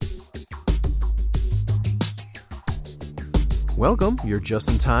Welcome, you're just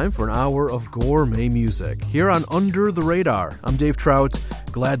in time for an hour of gourmet music here on Under the Radar. I'm Dave Trout,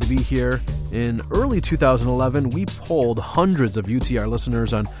 glad to be here. In early 2011, we polled hundreds of UTR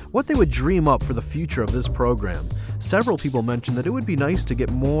listeners on what they would dream up for the future of this program. Several people mentioned that it would be nice to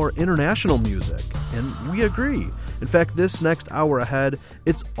get more international music, and we agree. In fact, this next hour ahead,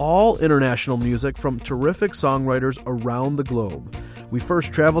 it's all international music from terrific songwriters around the globe. We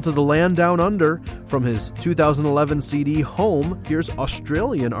first travel to the land down under. From his 2011 CD, Home, here's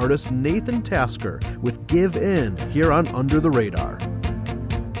Australian artist Nathan Tasker with Give In, here on Under the Radar.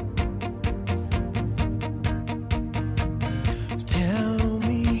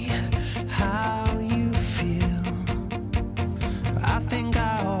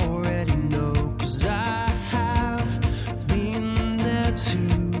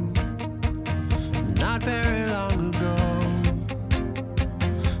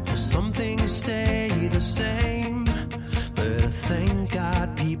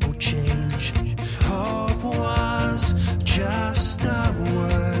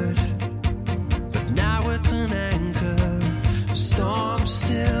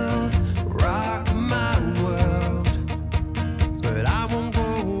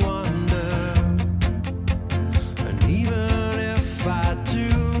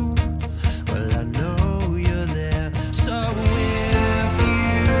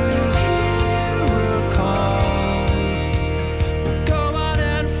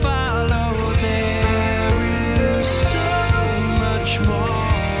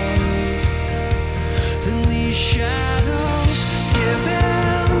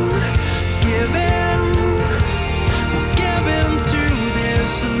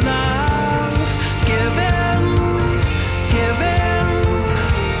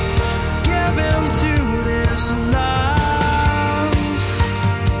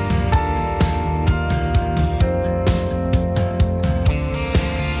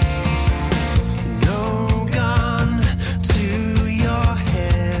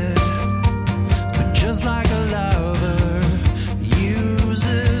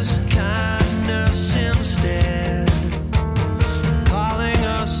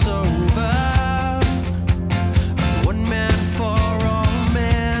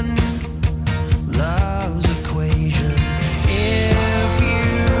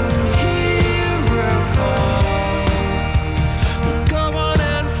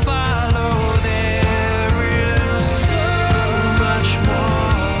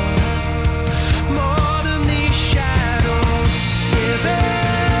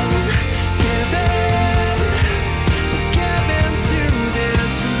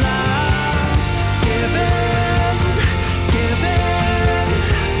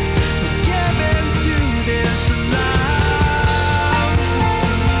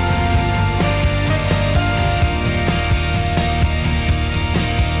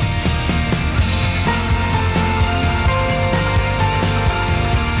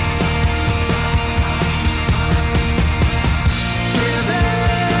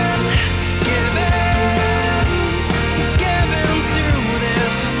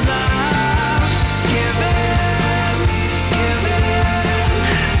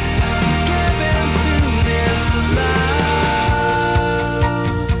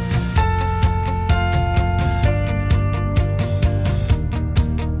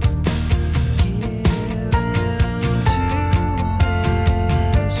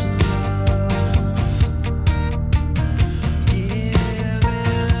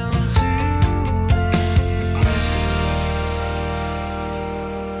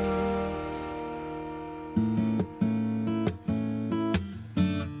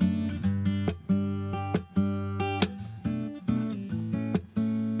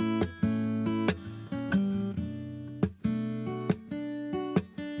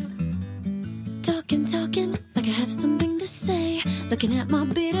 Talking like I have something to say. Looking at my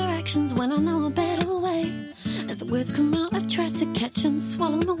bitter actions when I know a better way. As the words come out, I've tried to catch and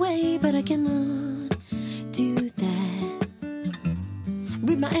swallow them away, but I cannot do that.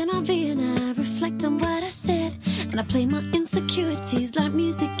 Read my NIV and I reflect on what I said, and I play my insecurities like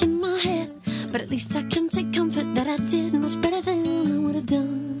music in my head. But at least I can take comfort that I did much better than I would have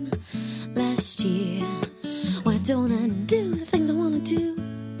done last year. Why don't I do the things I want to do?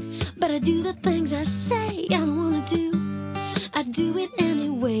 But I do the things I say I don't wanna do. I do it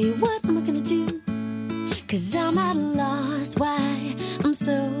anyway, what am I gonna do? 'Cause I'm at a loss, why I'm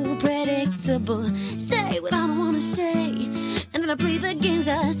so predictable. Say what I don't wanna say, and then I play the games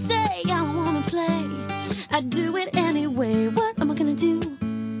I say I don't wanna play. I do it anyway, what am I gonna do?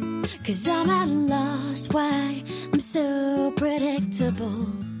 'Cause I'm at a loss, why I'm so predictable.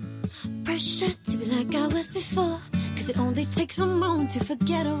 Pressure to be like I was before, 'cause it only takes a moment to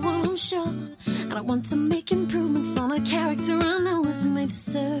forget a one, I'm sure. And I want to make improvements on a character I know is made to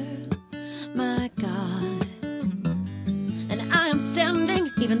serve my God. And I am standing,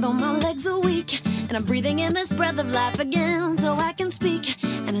 even though my legs are weak, and I'm breathing in this breath of life again so I can speak.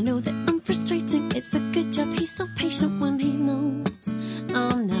 And I know that I'm frustrating, it's a good job he's so patient when he knows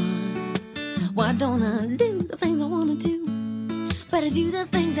I'm not. Why don't I do the things I wanna do? But I do the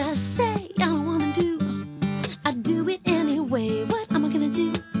things I say I don't wanna do. I do it anyway, what am I gonna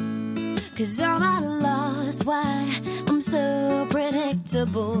do? 'Cause I'm at a loss, why I'm so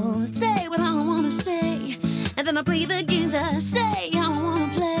predictable. Say what I don't wanna say, and then I play the games I say I don't wanna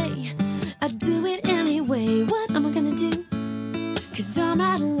play. I do it anyway, what am I gonna do? 'Cause I'm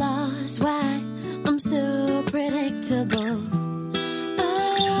at a loss, why I'm so predictable.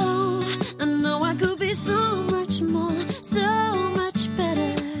 Oh, I know I could be so much more, so much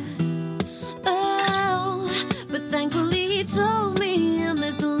better. Oh, but thankfully he told me in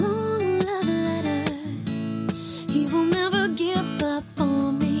this long love letter, he will never give up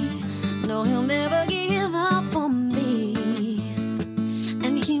on me. No, he'll never give up on me.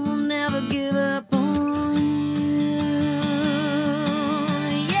 And he will never give up on you.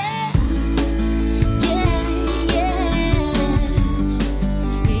 Yeah, yeah, yeah,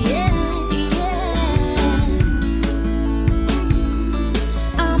 yeah, yeah.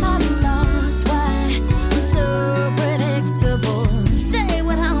 I'm at a loss, why I'm so predictable. Say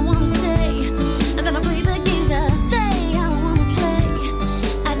what I don't wanna say, and then I play the games I say I don't wanna play.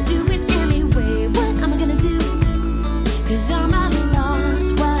 I do it anyway, what am I gonna do? 'Cause I'm at a loss,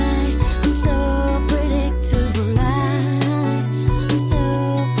 why I'm so predictable. I'm so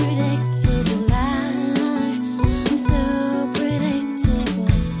predictable. I'm so predictable.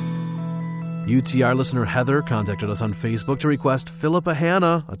 UTR listener Heather contacted us on Facebook to request Philippa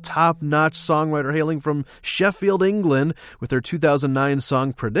Hanna, a top-notch songwriter hailing from Sheffield, England, with their 2009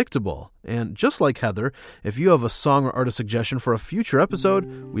 song Predictable. And just like Heather, if you have a song or artist suggestion for a future episode,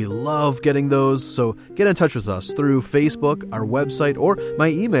 we love getting those, so get in touch with us through Facebook, our website, or my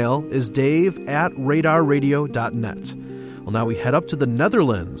email is dave@radarradio.net. Well, now we head up to the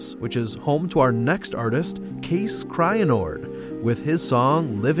Netherlands, which is home to our next artist, Kees Kraaienoord, with his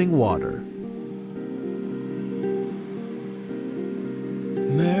song Living Water.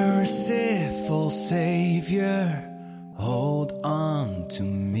 Merciful Savior, hold on to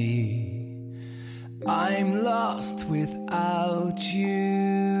me. I'm lost without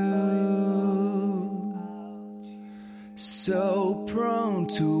you. So prone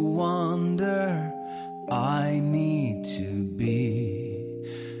to wander, I need to be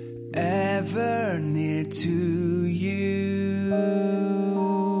ever near to you.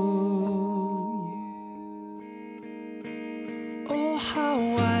 Oh, how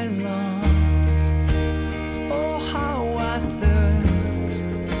I long, oh, how I thirst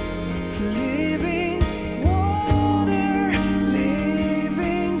for living water,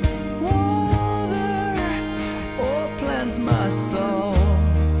 living water. Oh, plant my soul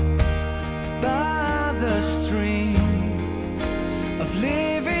by the stream of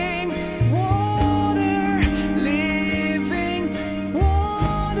living water, living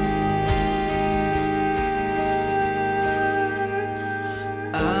water.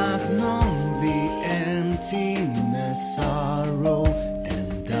 I've known the emptiness, sorrow, and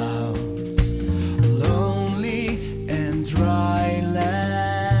doubt, lonely and dry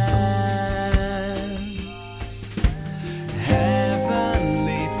lands.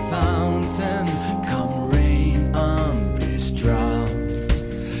 Heavenly fountain, come rain on this drought.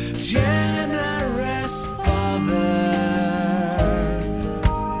 Generous Father,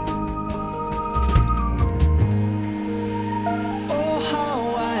 oh how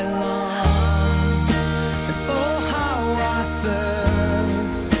I long, and oh how I thirst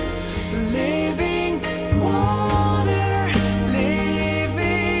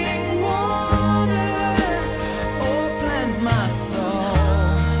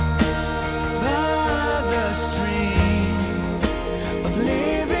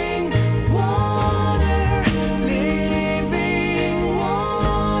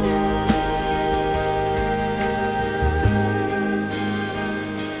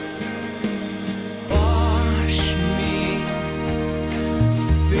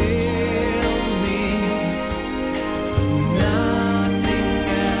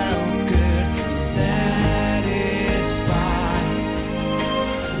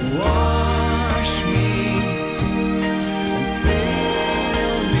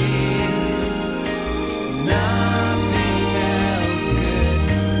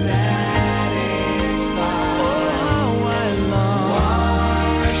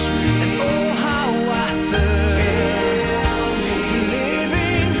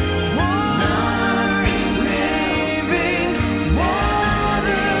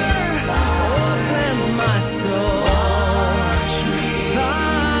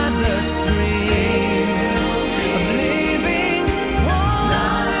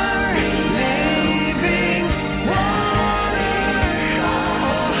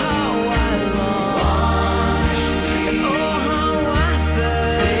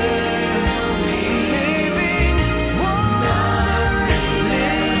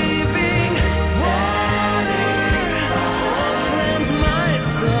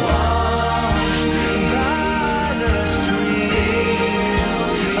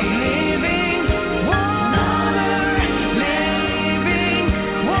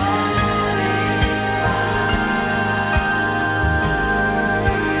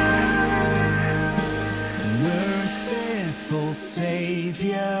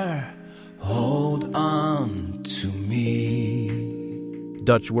Father, hold on to me.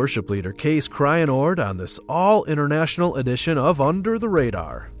 Dutch worship leader Kees Kraaienoord on this all-international edition of Under the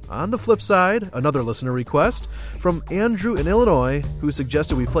Radar. On the flip side, another listener request from Andrew in Illinois, who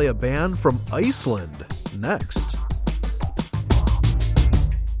suggested we play a band from Iceland next.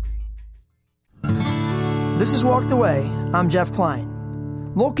 This is Walked Away. I'm Jeff Klein.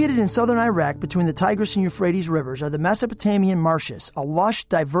 Located in southern Iraq between the Tigris and Euphrates rivers are the Mesopotamian marshes, a lush,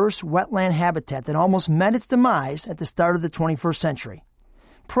 diverse wetland habitat that almost met its demise at the start of the 21st century.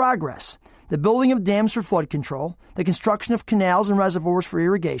 Progress, the building of dams for flood control, the construction of canals and reservoirs for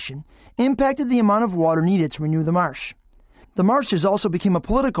irrigation, impacted the amount of water needed to renew the marsh. The marshes also became a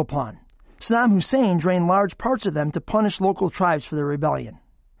political pawn. Saddam Hussein drained large parts of them to punish local tribes for their rebellion.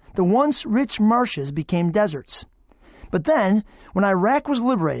 The once rich marshes became deserts. But then, when Iraq was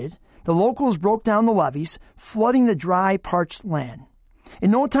liberated, the locals broke down the levees, flooding the dry, parched land. In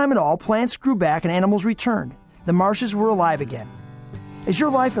no time at all, plants grew back and animals returned. The marshes were alive again. Is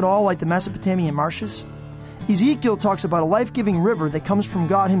your life at all like the Mesopotamian marshes? Ezekiel talks about a life-giving river that comes from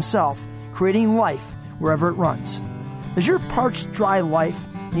God Himself, creating life wherever it runs. Does your parched, dry life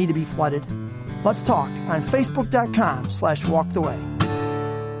need to be flooded? Let's talk on Facebook.com/walkedaway.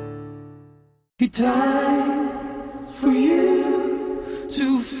 He died for you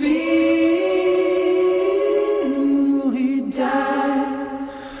to feel. He died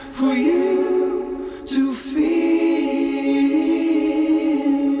for you to feel.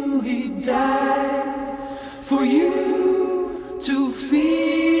 He died for you to feel.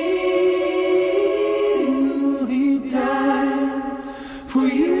 He died for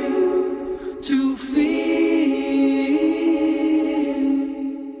you to feel.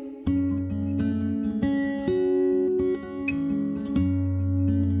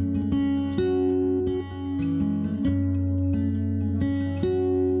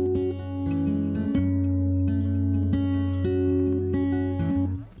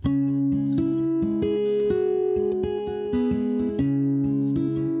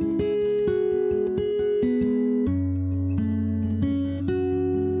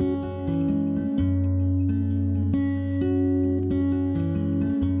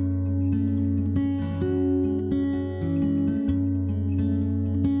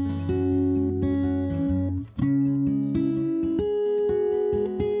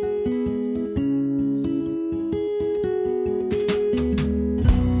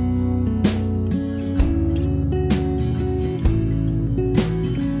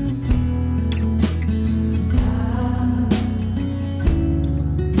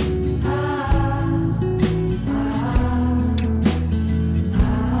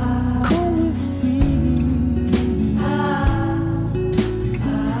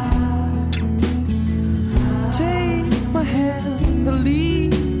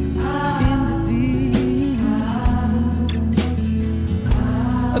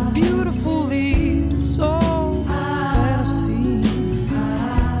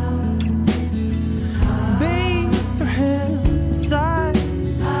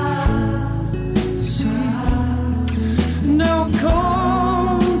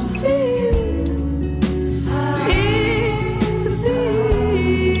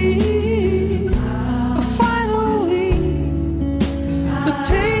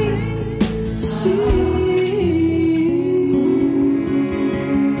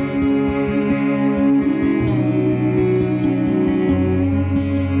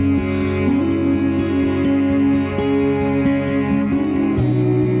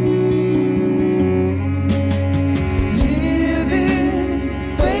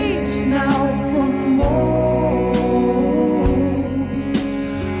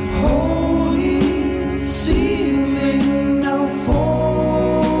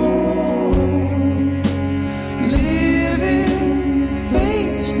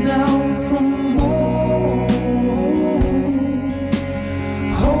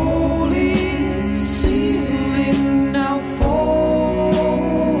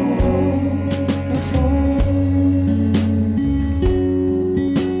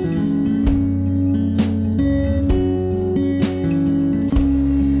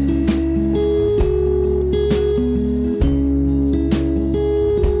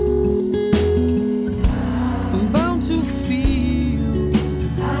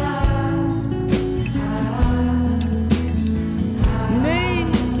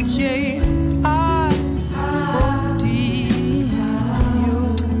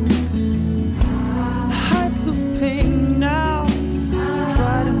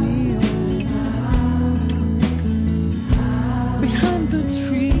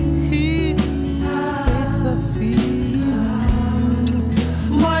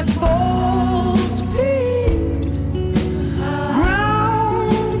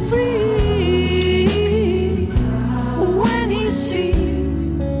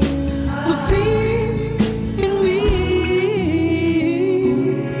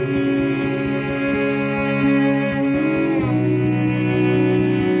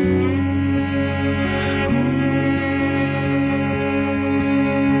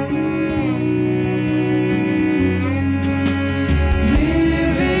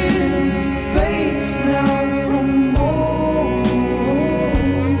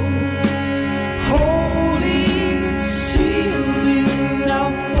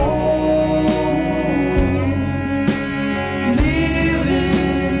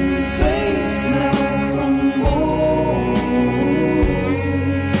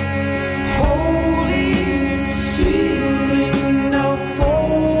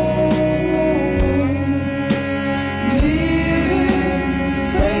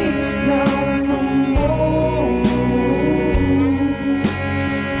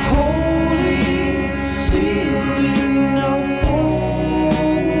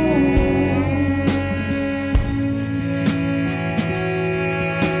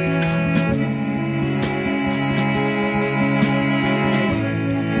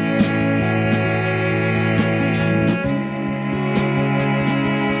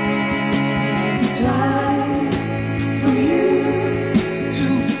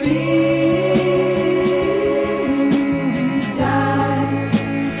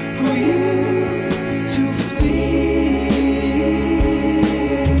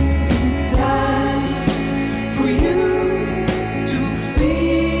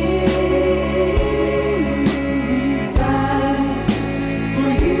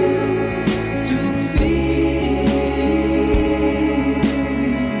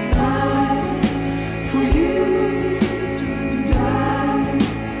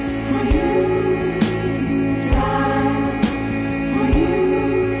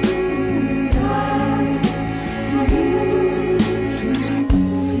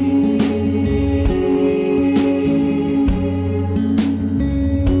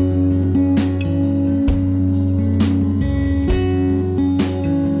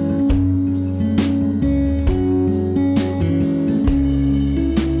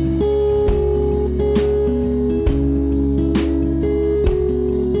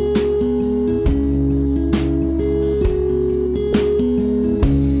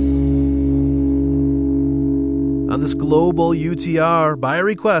 global UTR by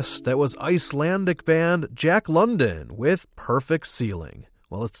request. That was Icelandic band Jack London with Perfect Ceiling.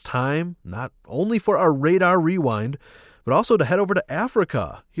 Well, it's time not only for our Radar Rewind, but also to head over to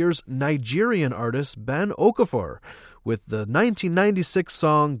Africa. Here's Nigerian artist Ben Okafor with the 1996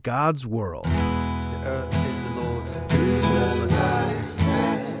 song God's World. The earth is the Lord's, all the life,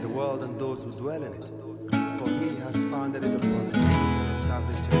 the world and those who dwell in it. For he has founded it upon the seas and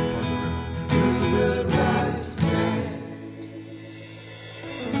established it upon the rivers. Do the right thing.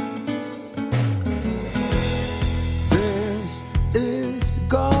 This is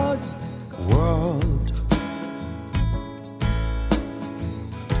God's world.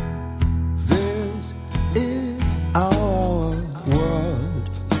 This is our world,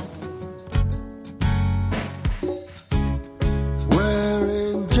 where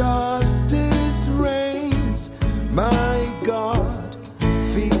injustice reigns. My God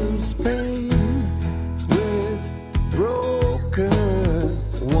feels pain with broken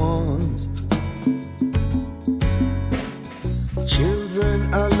ones.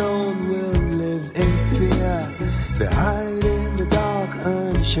 Children alone will live in fear. They hide in the dark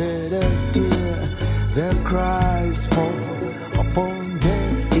and shed a tear. Their cries fall upon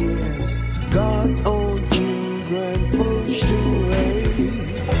deaf ears. God's own children pushed away.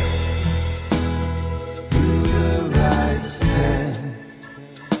 Do the right thing.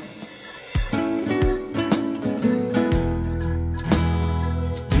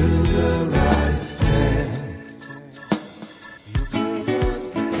 Do the right thing. You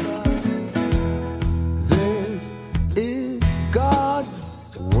cannot give up. This is God's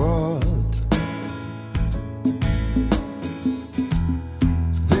world.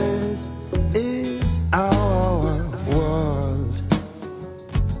 This is our world,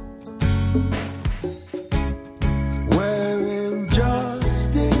 where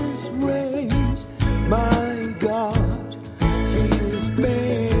injustice reigns. My God feels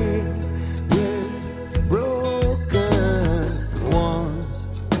pain with broken ones.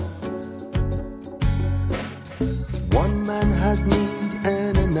 One man has need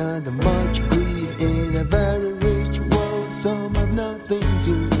and another much greed. In a very rich world, some have nothing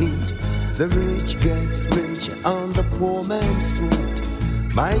to eat. The rich gets richer on the poor man's sweat.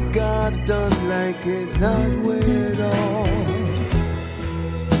 My God don't like it that way at all.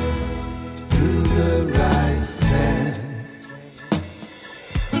 Do the right thing.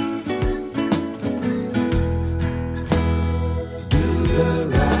 Do the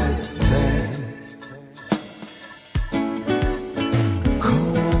right thing.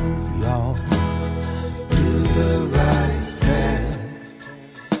 Come on, y'all. Do the right thing.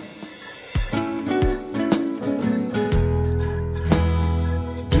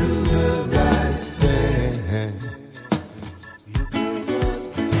 Do the right thing. You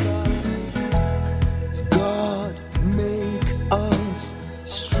cannot give up. God make us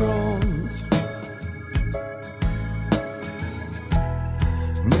strong.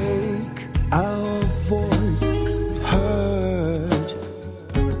 Make our voice heard.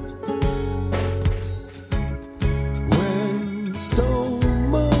 When so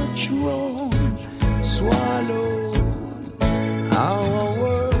much wrong swallows our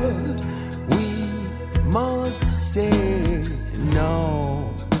word, we must say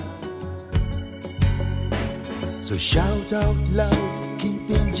no. So shout out loud, keep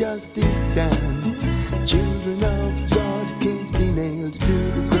injustice down. Children of God can't be nailed to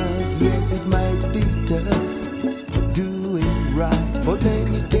the ground. Yes, it might be tough doing right, but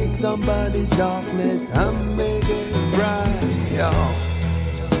then you take somebody's darkness and make it bright. Yo.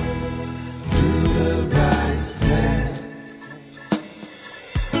 Do the right thing.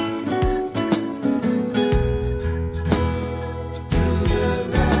 Do the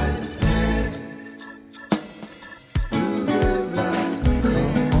right thing. Do the right.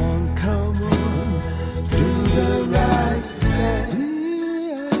 Come on. Do the right thing.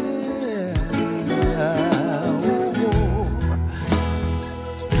 Yeah.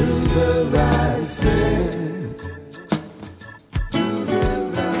 Do the right thing.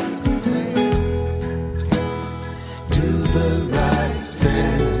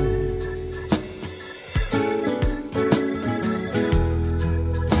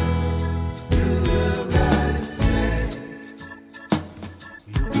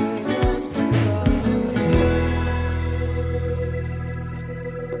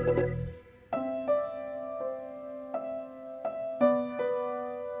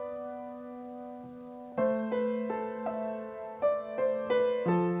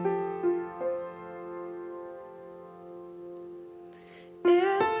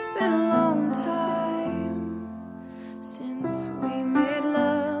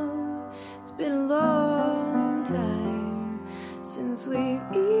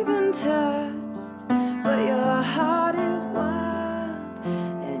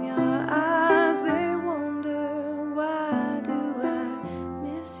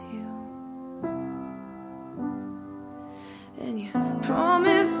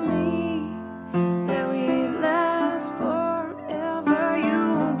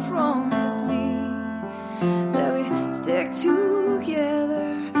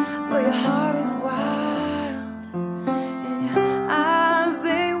 together, but your heart is wild, and your eyes,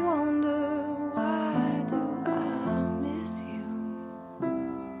 they wonder, why do I miss you?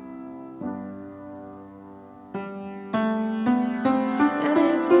 And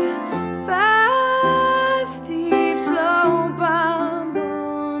it's a fast, steep slope I'm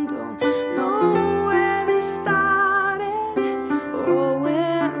on, don't know where this started or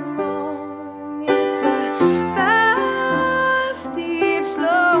went wrong. It's a fast, steep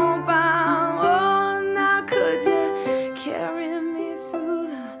slope I'm on. Now could you carry me through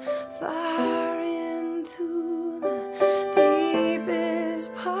the fire into the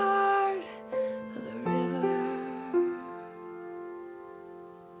deepest part of the river?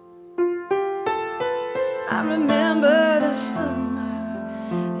 I remember the summer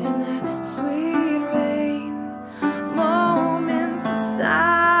and that sweet rain, moments of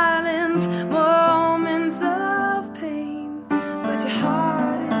silence, moments of pain, but your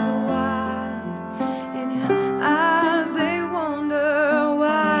heart is wild, and your eyes, they wonder,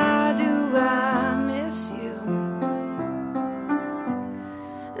 why do I miss you?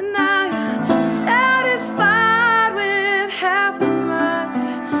 And now you're satisfied with half as much.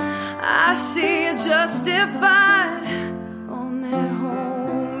 I see you justified on that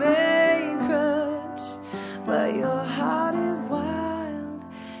homemade crutch, but your heart is wild,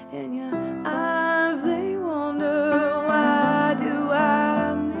 and your eyes, they wonder, why do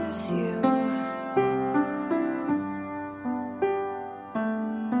I miss you?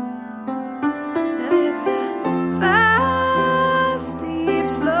 And it's a fast, steep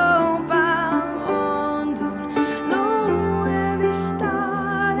slope I'm on, don't know where they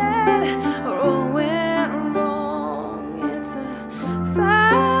started or went wrong. It's a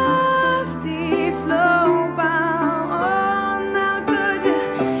fast, steep slope I'm on. Now could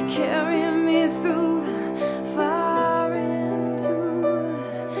you carry me through the fire into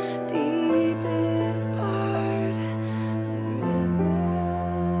the deepest part of the river?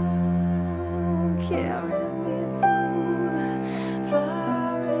 Carry me through the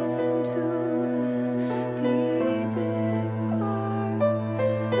fire into the deepest part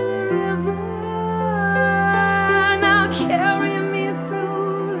of the river. Now carry me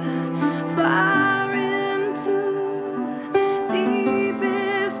through the fire into the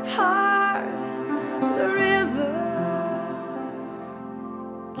deepest part of the river.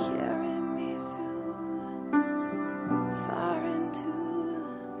 Carry me through the fire into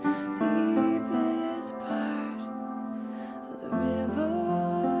the deepest part of the river.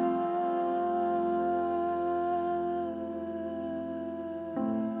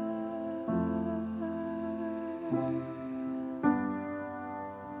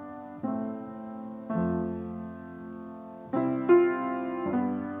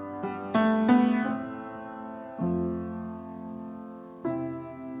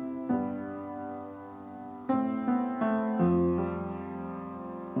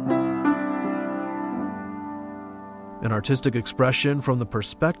 An artistic expression from the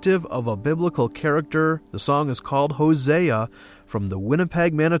perspective of a biblical character. The song is called Hosea from the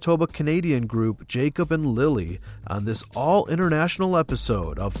Winnipeg, Manitoba Canadian group Jacob and Lily on this all-international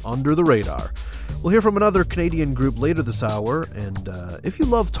episode of Under the Radar. We'll hear from another Canadian group later this hour, and if you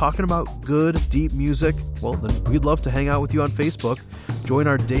love talking about good, deep music, well, then we'd love to hang out with you on Facebook. Join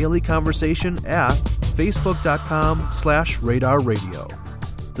our daily conversation at facebook.com/radarradio.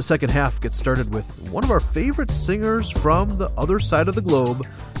 The second half gets started with one of our favorite singers from the other side of the globe.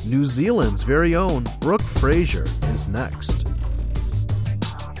 New Zealand's very own Brooke Fraser is next.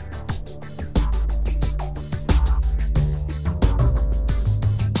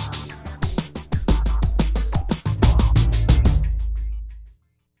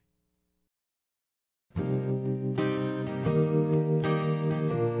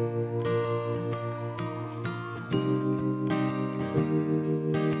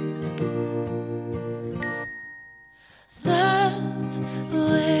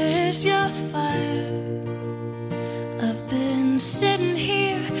 Where's your fire? I've been sitting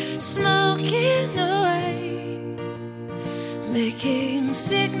here smoking away, making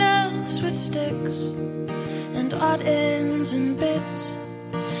signals with sticks and odd ends and bits,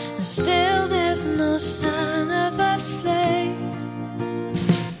 and still there's no sign of a flame.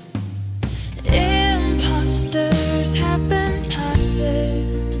 Imposters have been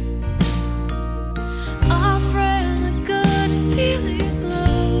passing, offering a good feeling.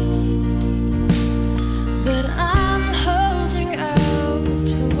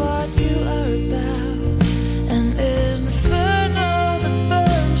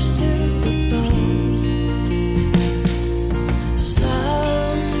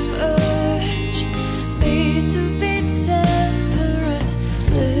 Be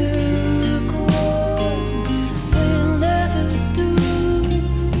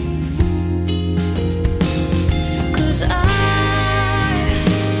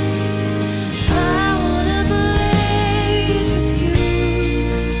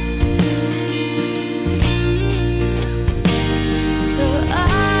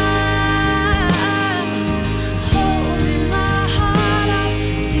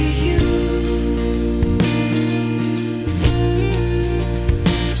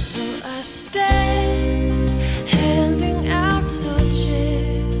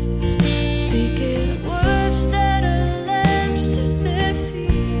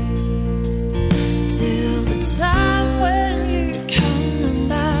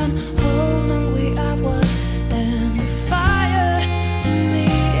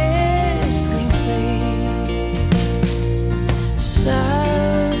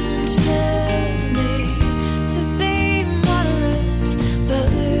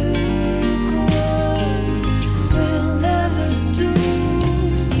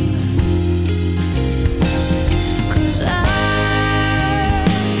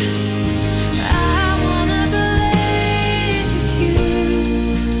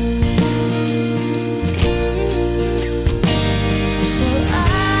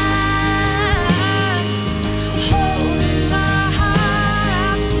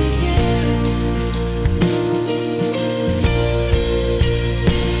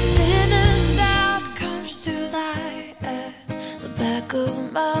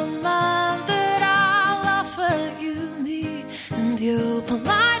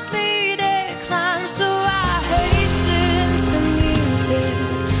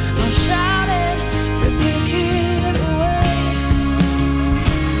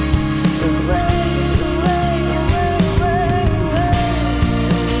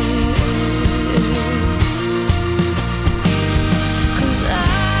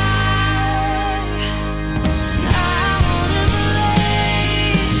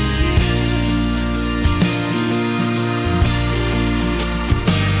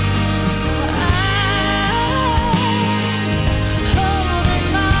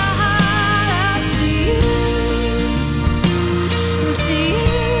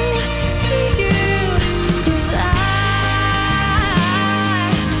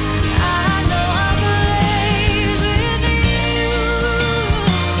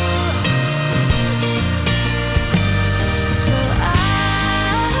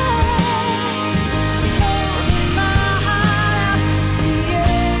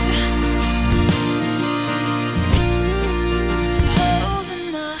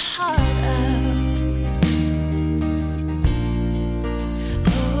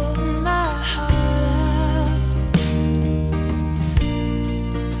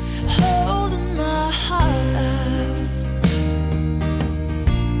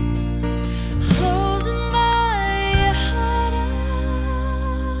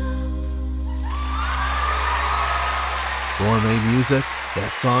music.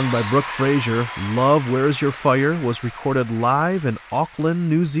 That song by Brooke Fraser, Love Where's Your Fire, was recorded live in Auckland,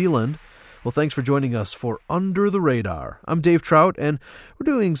 New Zealand. Well, thanks for joining us for Under the Radar. I'm Dave Trout, and we're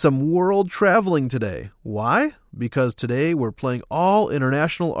doing some world traveling today. Why? Because today we're playing all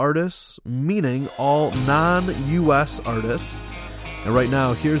international artists, meaning all non-U.S. artists. And right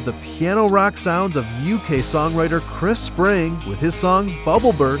now, here's the piano rock sounds of UK songwriter Chris Spring with his song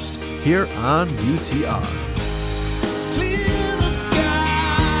Bubble Burst here on UTR. Clear the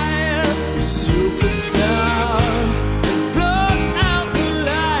sky, superstars, and block out the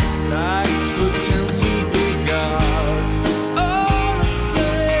light like pretend to be gods.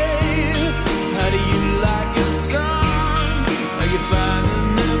 Honestly, how do you like your song? Are you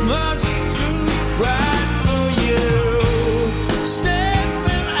finding it much too bright for you?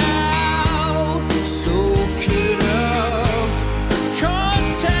 Stepping out, soak it up,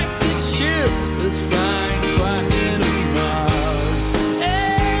 contact the ship that's flying quite into Mars.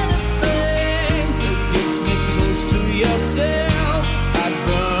 Anything that gets me close to yourself, I'd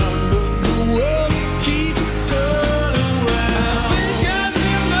burn, but the world keeps turning round. I think I'm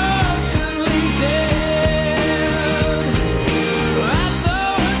emotionally dead. I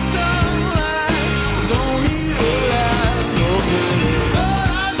thought sunlight was only a light for me. Thought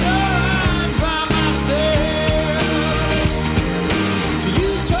I was alright by myself. You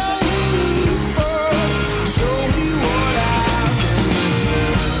told me first, show me what I've been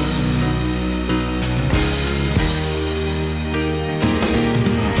missing.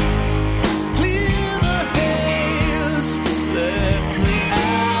 Clear the haze, let me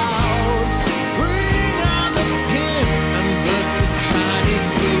out. Bring on the pen and burst this tiny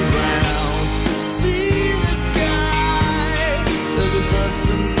surround. See the sky as it bursts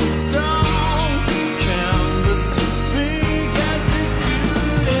into song. Canvas as big as this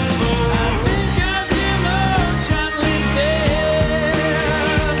beautiful. I think I'm emotionally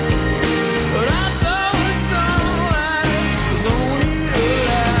dead, but I thought the sunlight was only a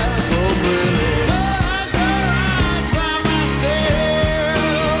light for me. Thought I was alright by myself.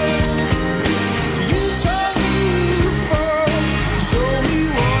 You told me first, show me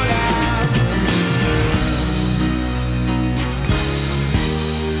what I've been missing.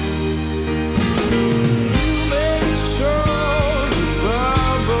 You made sure the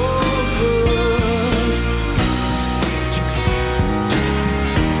bubble burst.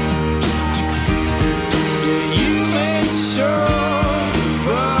 You made sure the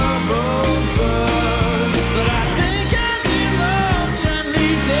bubble burst. But I think I'm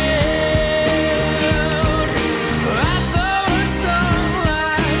emotionally dead. I thought the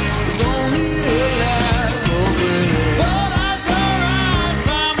sunlight was only a light for me. Thought I was alright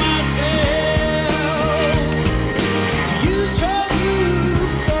by myself. You told me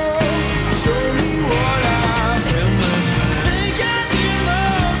first, show me what I've been missing. Think I'm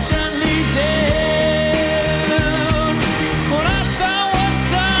emotionally dead. What I thought was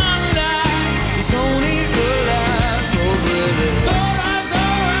sunlight was only a light for me. Thought I was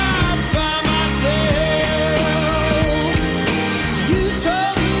alright by myself. You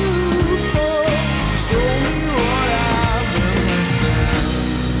told me first, show me what I've been missing.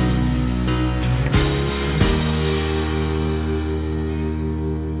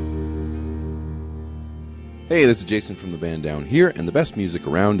 Hey, this is Jason from the band Down Here, and the best music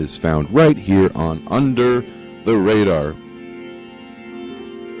around is found right here on Under the Radar.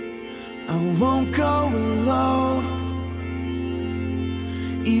 I won't go alone,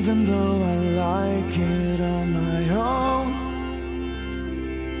 even though I like it on my own.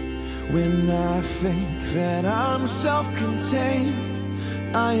 When I think that I'm self-contained,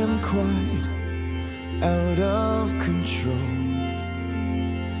 I am quite out of control.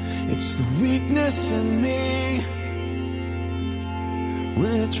 It's the weakness in me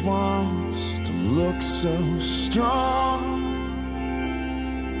which wants to look so strong.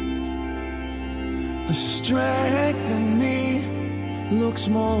 The strength in me looks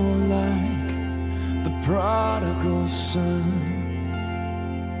more like the prodigal son.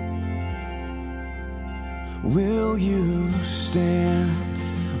 Will you stand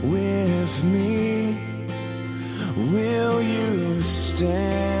with me? Will you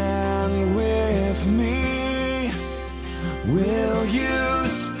stand with me? Will you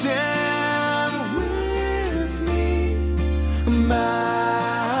stand with me,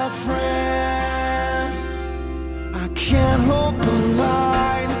 my friend? I can't hold the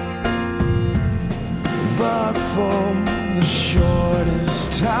line, but for the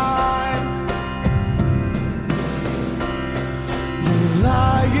shortest time, the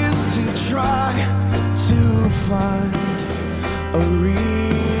lie is to try to find a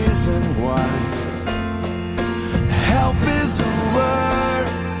reason why. Help is a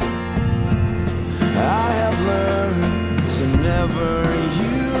never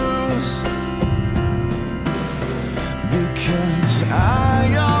use, because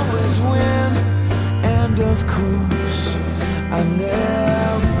I always win, and of course I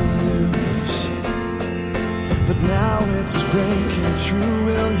never lose. But now it's breaking through.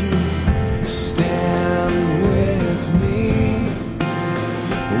 Will you stand with me?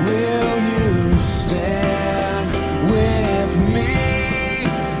 Will you stand with me?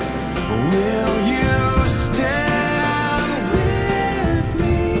 Will you stand with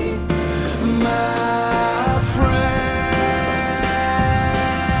me, my friend?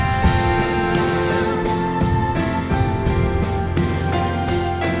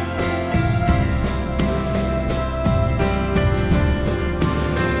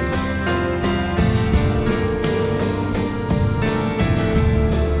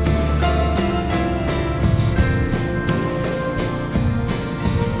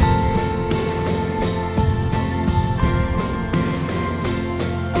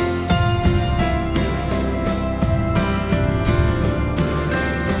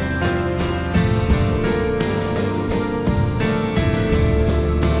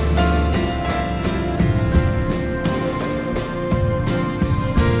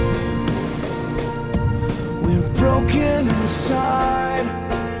 Broken inside,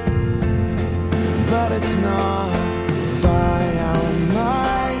 but it's not by our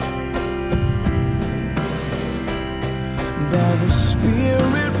might, by the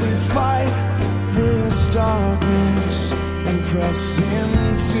Spirit we fight this darkness and press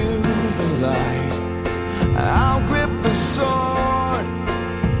into the light. I'll grip the sword.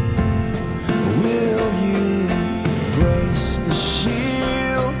 Will you brace the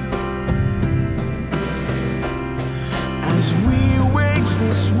shield? As we wage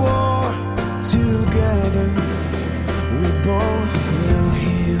this war together, we both will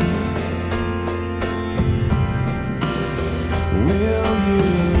heal. Will you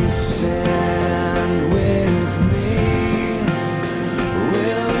stand with me?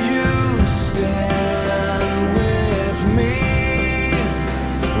 Will you stand with me?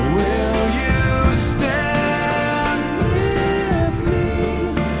 Will you stand with me,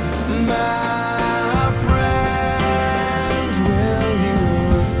 my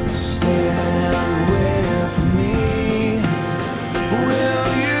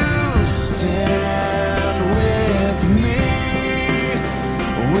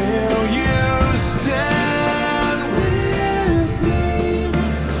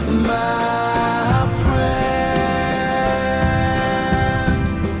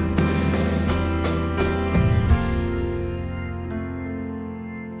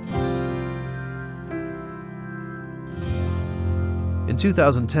In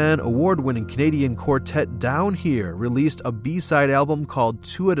 2010, award-winning Canadian quartet Down Here released a B-side album called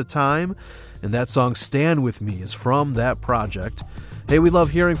Two at a Time, and that song Stand With Me is from that project. Hey, we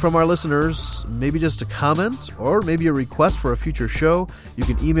love hearing from our listeners. Maybe just a comment or maybe a request for a future show. You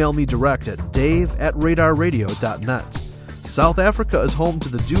can email me direct at dave@radarradio.net. South Africa is home to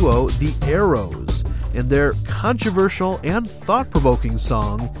the duo The Arrows, and their controversial and thought-provoking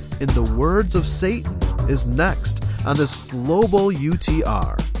song, In the Words of Satan, is next on this global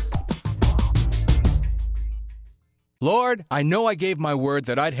UTR. Lord, I know I gave my word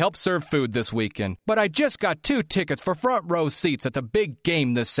that I'd help serve food this weekend, but I just got 2 tickets for front row seats at the big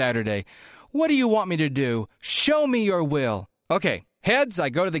game this Saturday. What do you want me to do? Show me your will. Okay, heads, I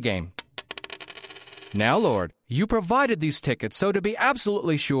go to the game. Now, Lord, you provided these tickets, so to be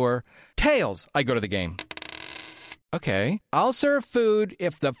absolutely sure, tails, I go to the game. Okay, I'll serve food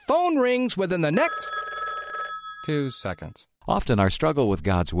if the phone rings within the next 2 seconds. Often our struggle with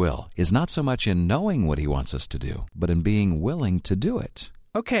God's will is not so much in knowing what He wants us to do, but in being willing to do it.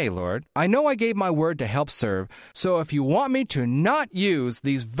 Okay, Lord, I know I gave my word to help serve, so if you want me to not use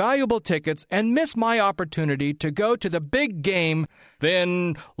these valuable tickets and miss my opportunity to go to the big game,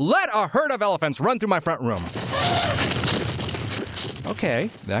 then let a herd of elephants run through my front room. Okay,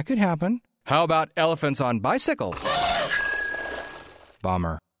 that could happen. How about elephants on bicycles?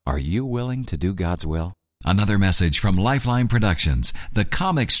 Bummer. Are you willing to do God's will? Another message from Lifeline Productions, the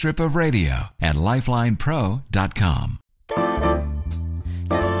comic strip of radio, at lifelinepro.com.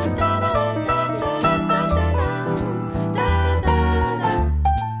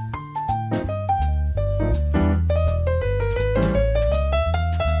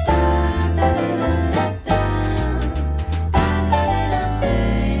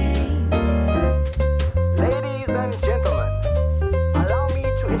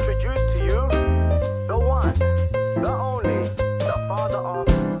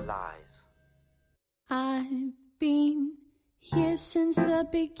 Since the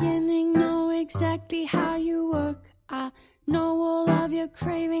beginning, know exactly how you work. I Know all of your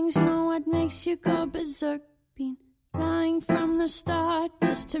cravings, know what makes you go berserk. Been lying from the start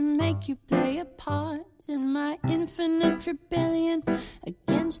just to make you play a part in my infinite rebellion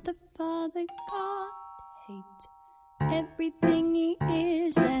against the Father God. Hate everything he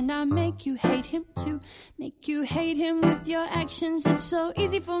is, and I make you hate him too. Make you hate him with your actions. It's so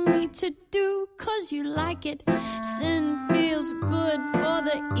easy for me to do, 'cause you like it. Sin feels good for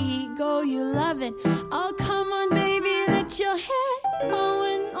the ego, you love it. Oh, come on, baby, let your head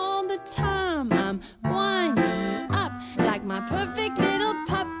going all the time. I'm winding you up like my perfect little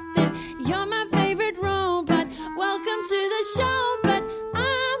puppet. You're my favorite robot. Welcome to the show, but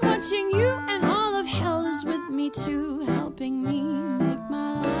I'm watching you, and all of hell is with me too, helping me make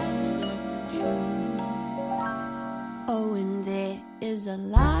my lies look true. Oh, and there is a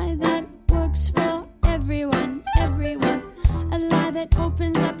lie that works for everyone, everyone. A lie that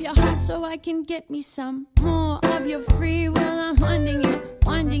opens up your heart so I can get me some more of your free will. I'm winding you,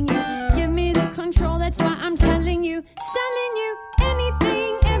 winding you. Give me the control, that's why I'm telling you, selling you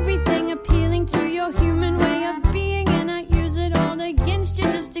anything, everything, appealing to your human way of being. And I use it all against you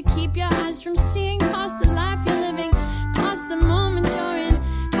just to keep your eyes from seeing past the life you're living, past the moment you're in,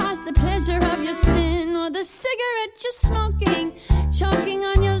 past the pleasure of your sin or the cigarette you're smoking, choking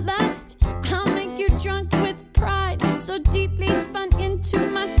on your lust. I'll make you drunk with pride, so deeply spun into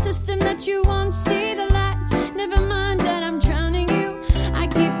my system that you won't see the light. Never mind that I'm drowning you, I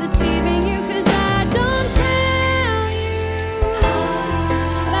keep deceiving you, 'cause I don't tell you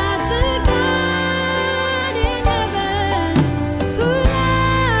about the God in heaven who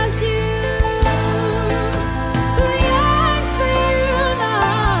loves you, who yearns for you. No,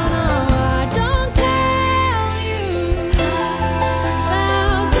 no, I don't tell you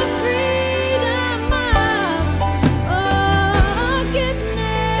about the freedom of forgiveness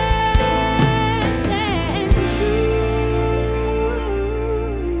and truth.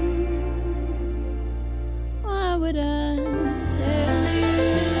 Why would I tell you?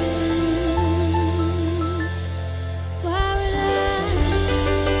 Why would I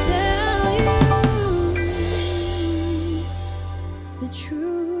tell you the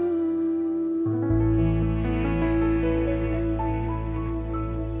truth?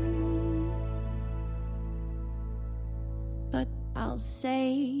 But I'll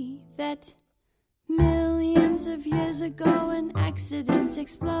say that millions of years ago an accident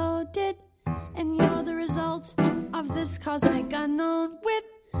exploded, and you're the result of this cosmic unknown with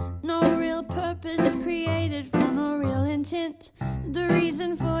no real purpose, created for no real intent. The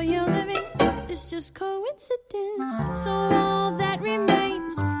reason for your living is just coincidence. So all that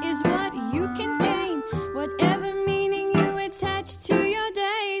remains is what you can gain. Whatever meaning you attach to your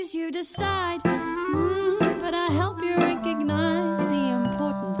days, you decide. But I help you recognize the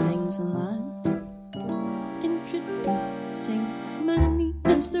important things in life. Introducing money,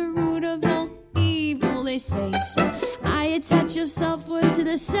 that's the root of all evil, they say. So I attach your self-worth to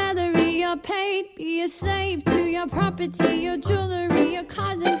the salary you're paid. Be a slave to your property, your jewelry, your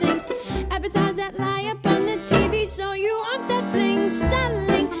cars and things. Advertise that lie up on the TV, so you want that bling.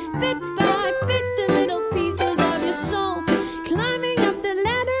 Selling bit by bit the little pieces of your soul, climbing up the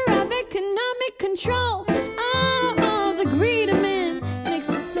ladder of economic control. Oh, the greed of man makes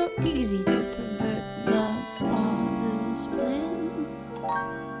it so easy to pervert the Father's plan.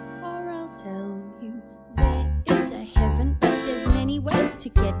 Or I'll tell you there is a heaven, but there's many ways to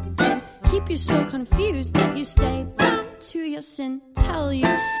get in. Keep you so confused that you stay bound to your sin. Tell you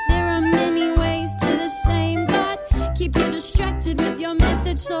there are many ways to the same God. Keep you distracted with your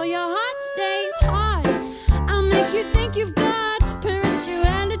methods so your heart stays hard. I'll make you think you've got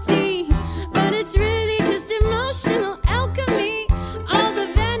spirituality, but it's really just emotional alchemy. All the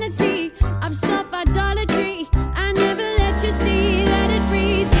vanity of self-idolatry. I never let you see that it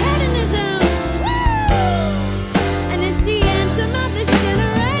breeds hedonism. Woo! And it's the anthem of this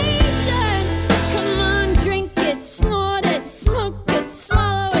generation. Come on, drink it, snort it, smoke it,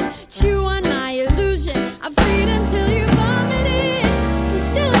 swallow it, chew on my illusion of freedom till you vomit it. And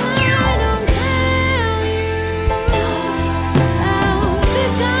still I don't tell you about the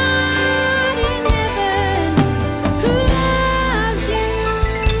God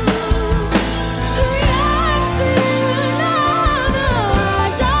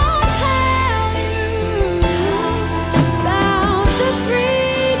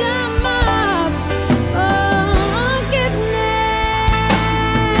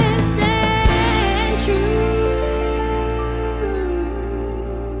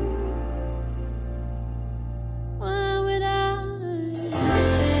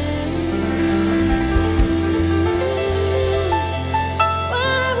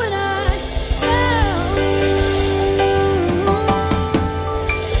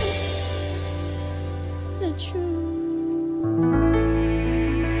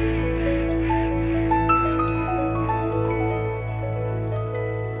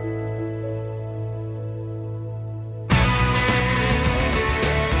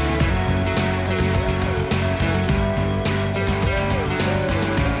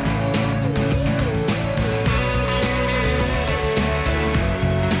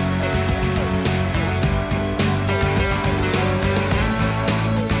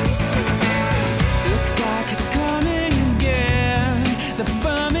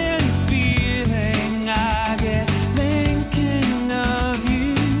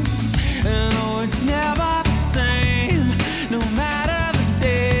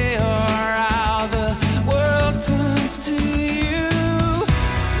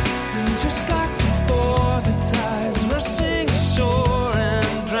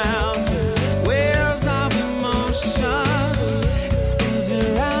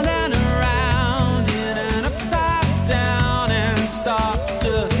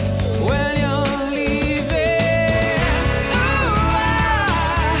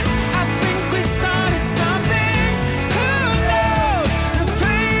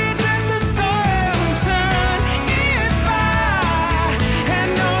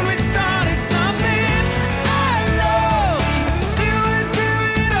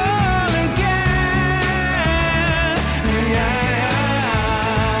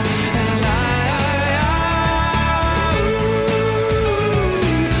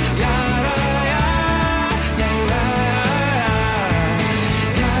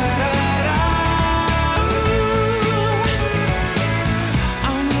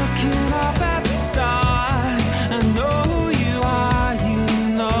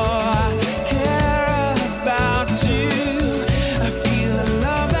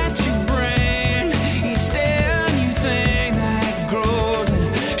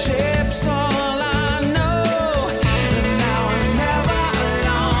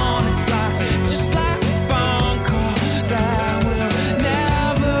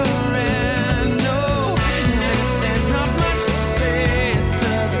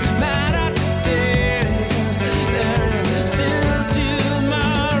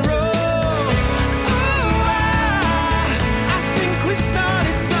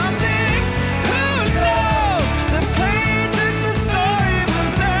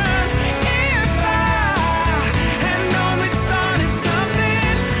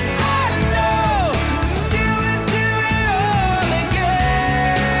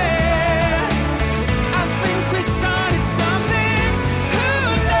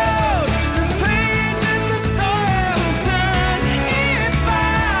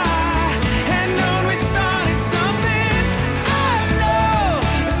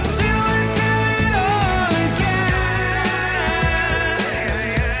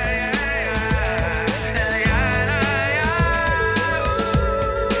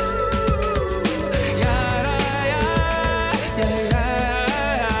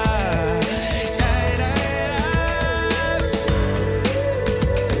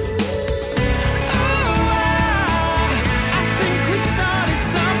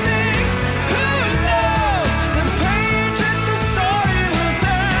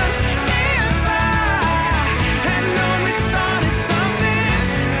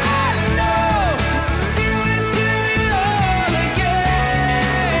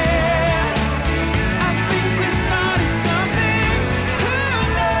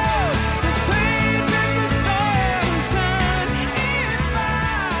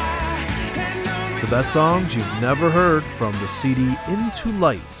best songs you've never heard from the CD Into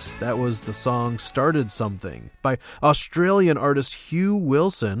Lights. That was the song Started Something by Australian artist Hugh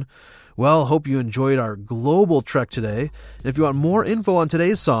Wilson. Well, hope you enjoyed our global trek today. And if you want more info on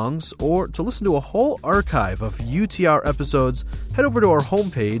today's songs or to listen to a whole archive of UTR episodes, head over to our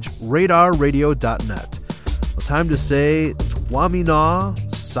homepage, radarradio.net. Well, time to say Twamina,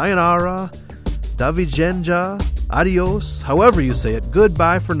 Sayonara, Davijenja, adios, however you say it,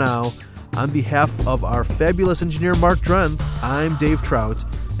 goodbye for now. On behalf of our fabulous engineer Mark Drenth, I'm Dave Trout,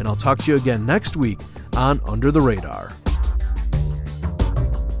 and I'll talk to you again next week on Under the Radar.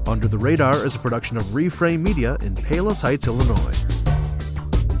 Under the Radar is a production of Reframe Media in Palos Heights, Illinois.